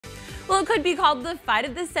Well, it could be called the fight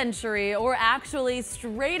of the century, or actually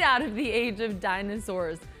straight out of the age of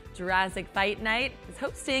dinosaurs. Jurassic Fight Night is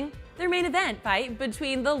hosting their main event fight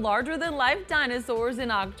between the larger-than-life dinosaurs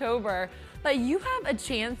in October. But you have a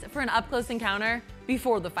chance for an up-close encounter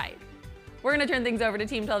before the fight. We're going to turn things over to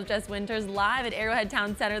Team 12's Jess Winters live at Arrowhead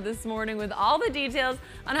Towne Center this morning with all the details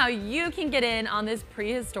on how you can get in on this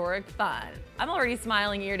prehistoric fun. I'm already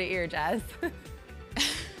smiling ear to ear, Jess.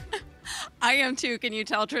 I am too. Can you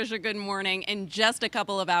tell, Trisha? Good morning. In just a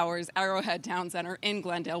couple of hours, Arrowhead Towne Center in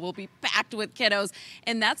Glendale will be packed with kiddos.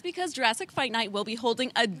 And that's because Jurassic Fight Night will be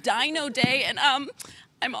holding a Dino Day. And I'm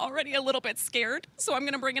already a little bit scared, so I'm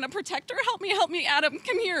going to bring in a protector. Help me, Adam.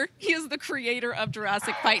 Come here. He is the creator of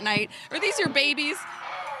Jurassic Fight Night. Are these your babies?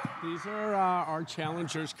 These are our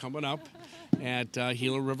challengers coming up at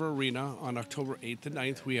Gila River Arena on October 8th and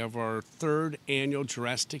 9th. We have our third annual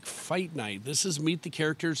Jurassic Fight Night. This is Meet the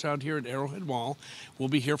Characters out here at Arrowhead Mall. We'll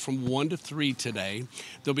be here from 1 to 3 today.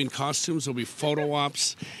 They'll be in costumes. There'll be photo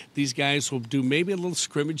ops. These guys will do maybe a little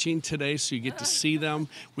scrimmaging today, so you get to see them.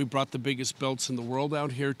 We brought the biggest belts in the world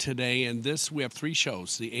out here today, and we have 3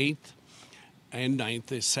 shows. The 8th and 9th,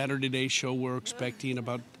 the Saturday day show, we're expecting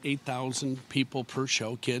about 8,000 people per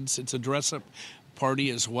show, kids. It's a dress-up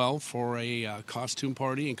party as well for a costume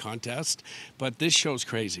party and contest. But this show's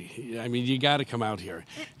crazy. I mean, you got to come out here.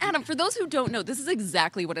 Adam, for those who don't know, this is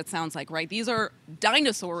exactly what it sounds like, right? These are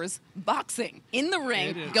dinosaurs boxing in the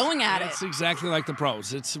ring, going at it. It's exactly like the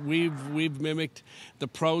pros. We've mimicked the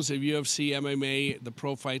pros of UFC, MMA, the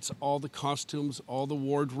pro fights, all the costumes, all the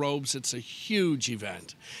wardrobes. It's a huge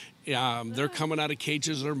event. They're coming out of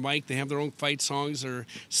cages or mic. They have their own fight songs or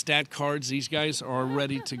stat cards. These guys are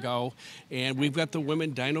ready to go. And we've got the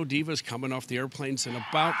women Dino Divas coming off the airplanes in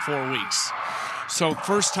about 4 weeks. So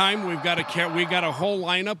first time we got a whole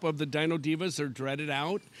lineup of the Dino Divas. They're dreaded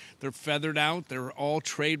out. They're feathered out. They're all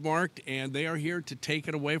trademarked. And they are here to take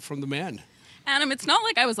it away from the men. Adam, it's not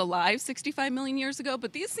like I was alive 65 million years ago,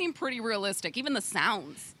 but these seem pretty realistic, even the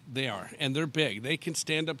sounds. They are, and they're big. They can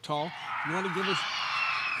stand up tall. You want to give us...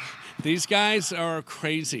 These guys are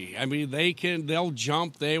crazy. I mean, they'll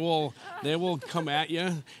jump, they will come at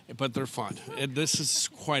you, but they're fun. This is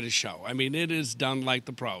quite a show. I mean, it is done like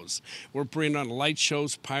the pros. We're bringing on light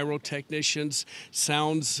shows, pyrotechnicians,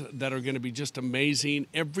 sounds that are going to be just amazing.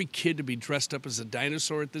 Every kid to be dressed up as a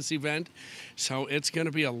dinosaur at this event. So it's going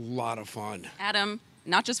to be a lot of fun. Adam,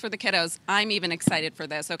 not just for the kiddos, I'm even excited for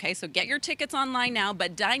this, okay? So get your tickets online now,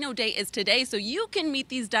 but Dino Day is today, so you can meet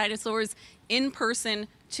these dinosaurs in person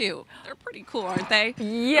too. They're pretty cool, aren't they?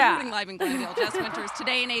 Yeah. We're moving live in Glendale. Jess Winters,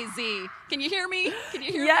 today in AZ. Can you hear me? Can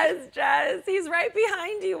you hear me? Yes, Jess. He's right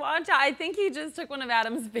behind you. Watch out. I think he just took one of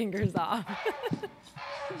Adam's fingers off.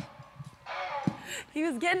 He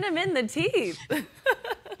was getting him in the teeth.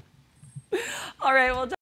 All right, well.